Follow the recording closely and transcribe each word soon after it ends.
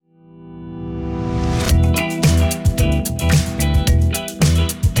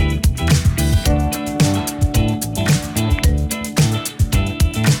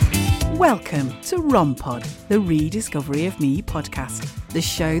ROMpod, the Rediscovery of Me podcast, the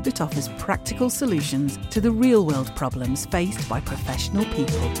show that offers practical solutions to the real-world problems faced by professional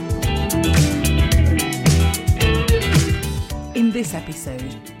people. In this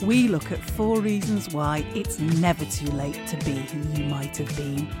episode, we look at 4 reasons why it's never too late to be who you might have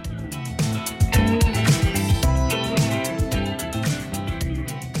been.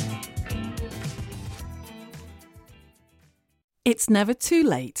 It's never too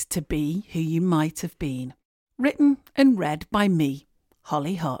late to be who you might have been. Written and read by me,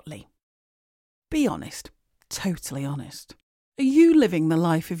 Holly Hartley. Be honest, totally honest. Are you living the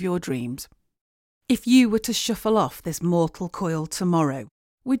life of your dreams? If you were to shuffle off this mortal coil tomorrow,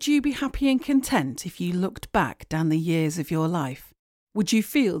 would you be happy and content if you looked back down the years of your life? Would you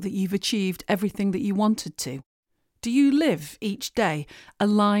feel that you've achieved everything that you wanted to? Do you live each day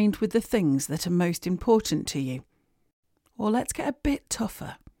aligned with the things that are most important to you? Or let's get a bit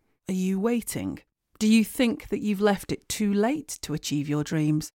tougher. Are you waiting? Do you think that you've left it too late to achieve your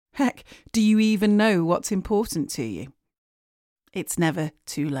dreams? Heck, do you even know what's important to you? It's never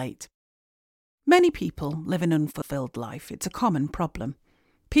too late. Many people live an unfulfilled life. It's a common problem.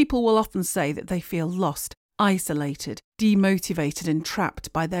 People will often say that they feel lost, isolated, demotivated and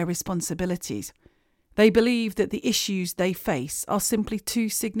trapped by their responsibilities. They believe that the issues they face are simply too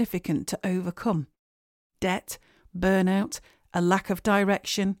significant to overcome. Debt, burnout, a lack of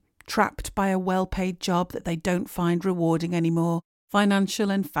direction, trapped by a well-paid job that they don't find rewarding anymore, financial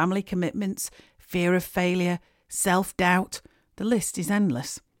and family commitments, fear of failure, self-doubt. The list is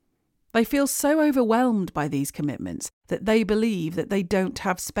endless. They feel so overwhelmed by these commitments that they believe that they don't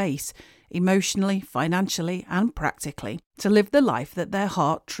have space, emotionally, financially and practically, to live the life that their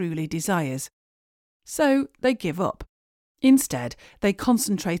heart truly desires. So they give up. Instead, they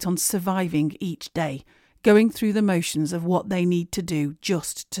concentrate on surviving each day, going through the motions of what they need to do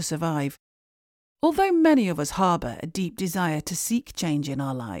just to survive. Although many of us harbour a deep desire to seek change in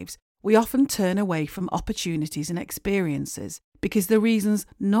our lives, we often turn away from opportunities and experiences because the reasons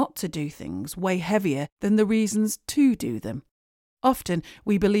not to do things weigh heavier than the reasons to do them. Often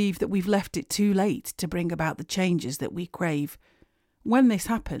we believe that we've left it too late to bring about the changes that we crave. When this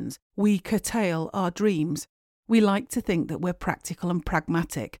happens, we curtail our dreams. We like to think that we're practical and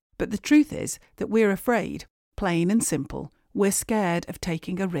pragmatic, but the truth is that we're afraid. Plain and simple, we're scared of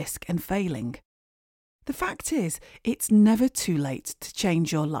taking a risk and failing. The fact is, it's never too late to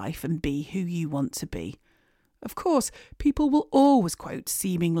change your life and be who you want to be. Of course, people will always quote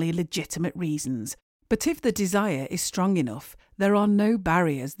seemingly legitimate reasons, but if the desire is strong enough, there are no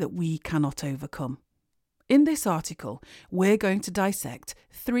barriers that we cannot overcome. In this article, we're going to dissect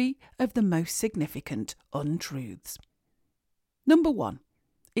 3 of the most significant untruths. Number 1.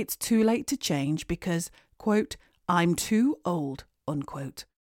 It's too late to change because, quote, I'm too old, unquote.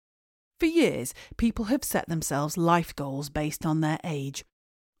 For years, people have set themselves life goals based on their age.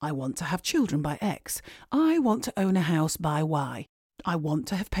 I want to have children by X. I want to own a house by Y. I want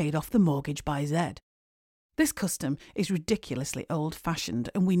to have paid off the mortgage by Z. This custom is ridiculously old-fashioned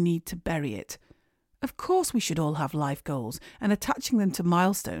and we need to bury it. Of course we should all have life goals and attaching them to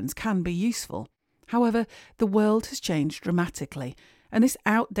milestones can be useful. However, the world has changed dramatically and this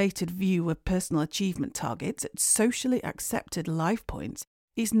outdated view of personal achievement targets at socially accepted life points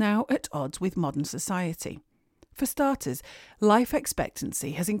is now at odds with modern society. For starters, life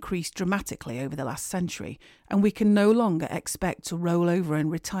expectancy has increased dramatically over the last century, and we can no longer expect to roll over and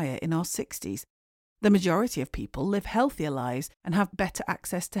retire in our 60s. The majority of people live healthier lives and have better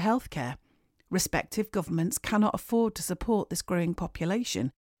access to healthcare. Respective governments cannot afford to support this growing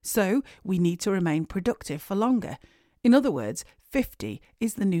population, so we need to remain productive for longer. In other words, 50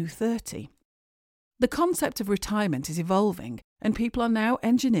 is the new 30. The concept of retirement is evolving, and people are now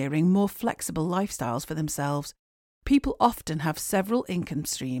engineering more flexible lifestyles for themselves. People often have several income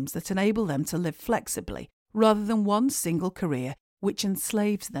streams that enable them to live flexibly, rather than one single career which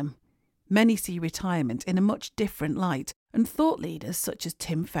enslaves them. Many see retirement in a much different light, and thought leaders such as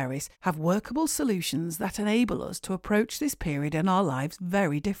Tim Ferriss have workable solutions that enable us to approach this period in our lives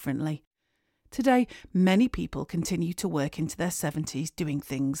very differently. Today, many people continue to work into their 70s doing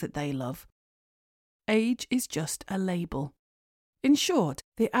things that they love. Age is just a label. In short,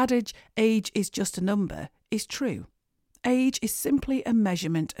 the adage, age is just a number, is true. Age is simply a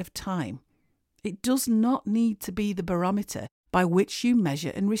measurement of time. It does not need to be the barometer by which you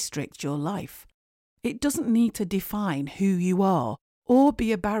measure and restrict your life. It doesn't need to define who you are or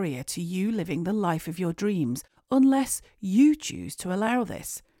be a barrier to you living the life of your dreams unless you choose to allow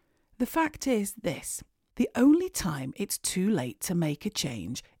this. The fact is this: the only time it's too late to make a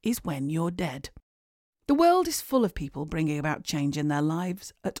change is when you're dead. The world is full of people bringing about change in their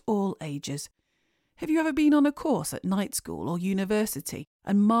lives at all ages. Have you ever been on a course at night school or university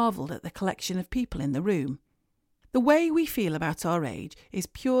and marvelled at the collection of people in the room? The way we feel about our age is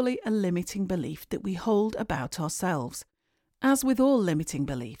purely a limiting belief that we hold about ourselves. As with all limiting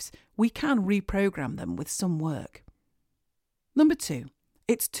beliefs, we can reprogram them with some work. Number 2,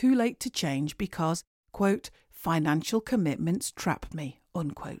 it's too late to change because, quote, financial commitments trap me,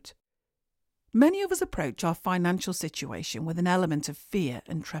 unquote. Many of us approach our financial situation with an element of fear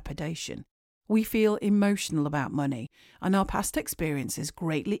and trepidation. We feel emotional about money, and our past experiences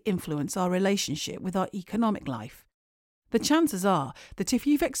greatly influence our relationship with our economic life. The chances are that if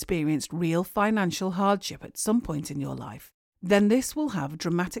you've experienced real financial hardship at some point in your life, then this will have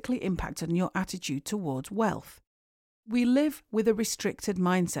dramatically impact on your attitude towards wealth. We live with a restricted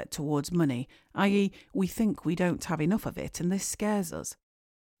mindset towards money, i.e., we think we don't have enough of it, and this scares us.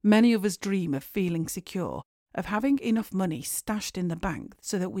 Many of us dream of feeling secure, of having enough money stashed in the bank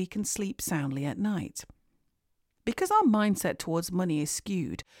so that we can sleep soundly at night. Because our mindset towards money is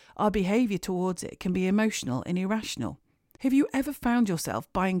skewed, our behaviour towards it can be emotional and irrational. Have you ever found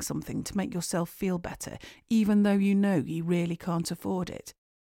yourself buying something to make yourself feel better, even though you know you really can't afford it?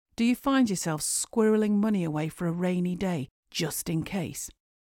 Do you find yourself squirreling money away for a rainy day, just in case?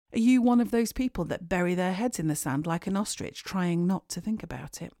 Are you one of those people that bury their heads in the sand like an ostrich, trying not to think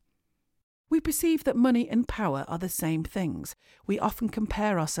about it? We perceive that money and power are the same things. We often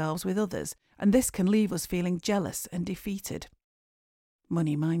compare ourselves with others, and this can leave us feeling jealous and defeated.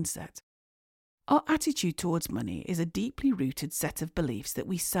 Money mindset. Our attitude towards money is a deeply rooted set of beliefs that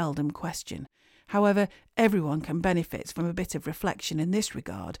we seldom question. However, everyone can benefit from a bit of reflection in this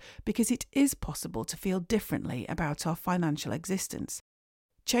regard because it is possible to feel differently about our financial existence.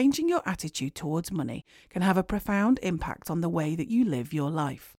 Changing your attitude towards money can have a profound impact on the way that you live your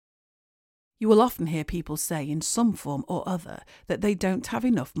life. You will often hear people say in some form or other that they don't have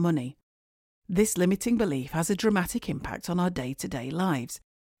enough money. This limiting belief has a dramatic impact on our day-to-day lives.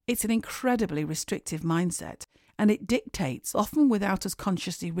 It's an incredibly restrictive mindset, and it dictates, often without us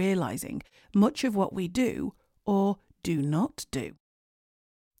consciously realising, much of what we do or do not do.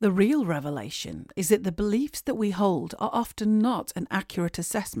 The real revelation is that the beliefs that we hold are often not an accurate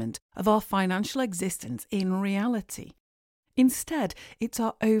assessment of our financial existence in reality. Instead, it's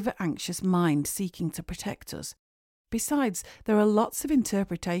our over-anxious mind seeking to protect us. Besides, there are lots of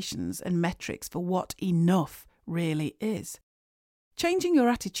interpretations and metrics for what enough really is. Changing your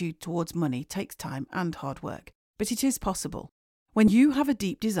attitude towards money takes time and hard work, but it is possible. When you have a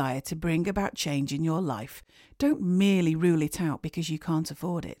deep desire to bring about change in your life, don't merely rule it out because you can't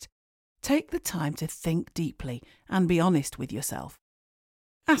afford it. Take the time to think deeply and be honest with yourself.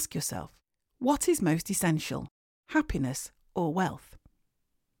 Ask yourself, what is most essential? Happiness or wealth?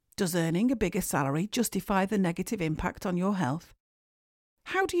 Does earning a bigger salary justify the negative impact on your health?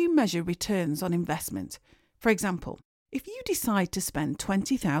 How do you measure returns on investment? For example, if you decide to spend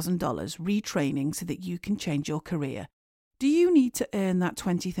 $20,000 retraining so that you can change your career, do you need to earn that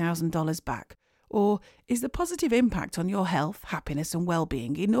 $20,000 back? Or is the positive impact on your health, happiness and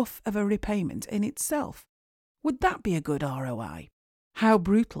well-being enough of a repayment in itself? Would that be a good ROI? How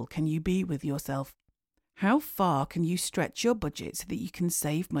brutal can you be with yourself? How far can you stretch your budget so that you can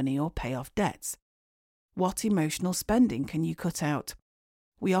save money or pay off debts? What emotional spending can you cut out?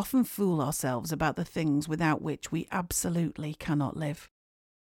 We often fool ourselves about the things without which we absolutely cannot live.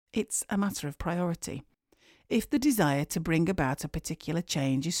 It's a matter of priority. If the desire to bring about a particular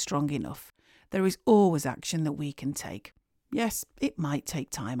change is strong enough, there is always action that we can take. Yes, it might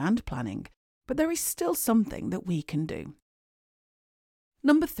take time and planning, but there is still something that we can do.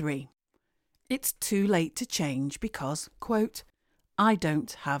 Number 3. It's too late to change because, quote, I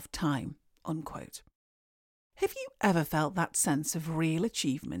don't have time, unquote. Have you ever felt that sense of real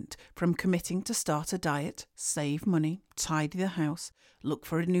achievement from committing to start a diet, save money, tidy the house, look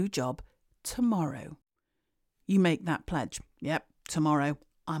for a new job tomorrow? You make that pledge. Yep, tomorrow,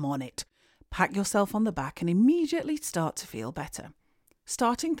 I'm on it. Pat yourself on the back and immediately start to feel better.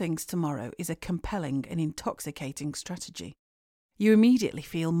 Starting things tomorrow is a compelling and intoxicating strategy. You immediately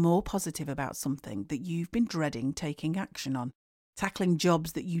feel more positive about something that you've been dreading taking action on, tackling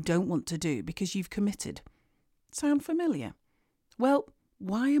jobs that you don't want to do because you've committed. Sound familiar? Well,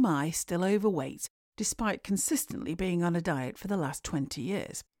 why am I still overweight despite consistently being on a diet for the last 20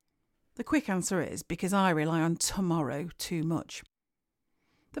 years? The quick answer is because I rely on tomorrow too much.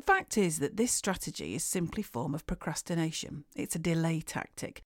 The fact is that this strategy is simply a form of procrastination. It's a delay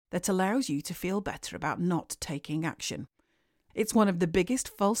tactic that allows you to feel better about not taking action. It's one of the biggest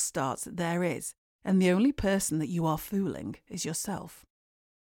false starts that there is, and the only person that you are fooling is yourself.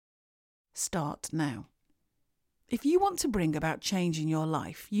 Start now. If you want to bring about change in your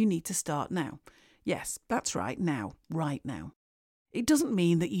life, you need to start now. Yes, that's right now. It doesn't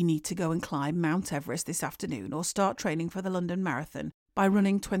mean that you need to go and climb Mount Everest this afternoon or start training for the London Marathon by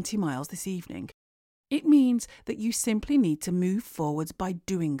running 20 miles this evening. It means that you simply need to move forwards by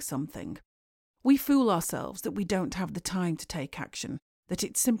doing something. We fool ourselves that we don't have the time to take action, that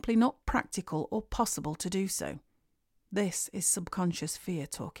it's simply not practical or possible to do so. This is subconscious fear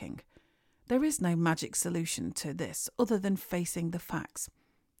talking. There is no magic solution to this other than facing the facts.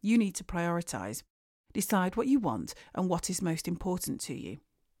 You need to prioritise. Decide what you want and what is most important to you.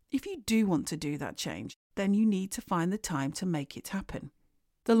 If you do want to do that change, then you need to find the time to make it happen.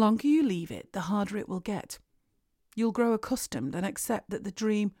 The longer you leave it, the harder it will get. You'll grow accustomed and accept that the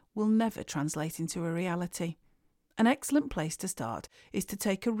dream will never translate into a reality. An excellent place to start is to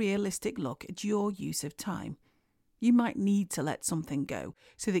take a realistic look at your use of time. You might need to let something go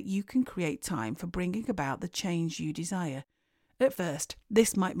so that you can create time for bringing about the change you desire. At first,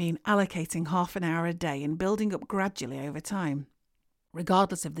 this might mean allocating half an hour a day and building up gradually over time.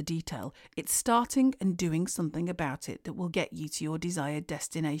 Regardless of the detail, it's starting and doing something about it that will get you to your desired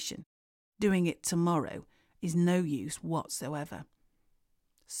destination. Doing it tomorrow is no use whatsoever.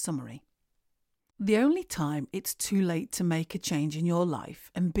 Summary. The only time it's too late to make a change in your life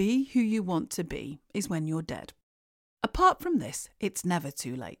and be who you want to be is when you're dead. Apart from this, it's never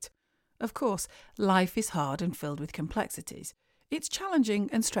too late. Of course, life is hard and filled with complexities. It's challenging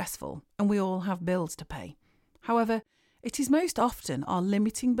and stressful, and we all have bills to pay. However, it is most often our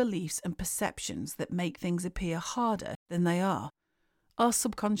limiting beliefs and perceptions that make things appear harder than they are. Our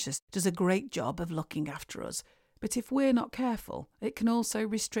subconscious does a great job of looking after us, but if we're not careful, it can also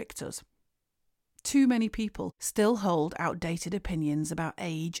restrict us. Too many people still hold outdated opinions about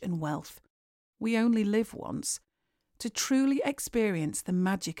age and wealth. We only live once. To truly experience the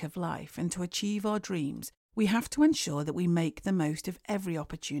magic of life and to achieve our dreams, we have to ensure that we make the most of every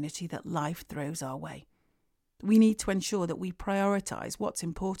opportunity that life throws our way. We need to ensure that we prioritise what's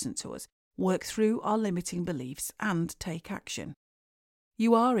important to us, work through our limiting beliefs and take action.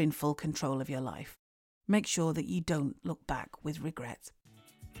 You are in full control of your life. Make sure that you don't look back with regret.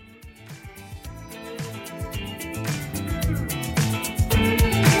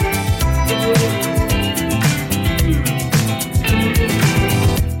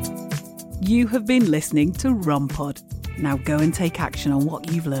 You have been listening to ROMpod. Now go and take action on what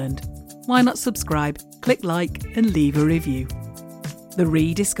you've learned. Why not subscribe, click like and leave a review. The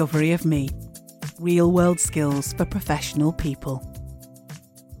rediscovery of me. Real world skills for professional people.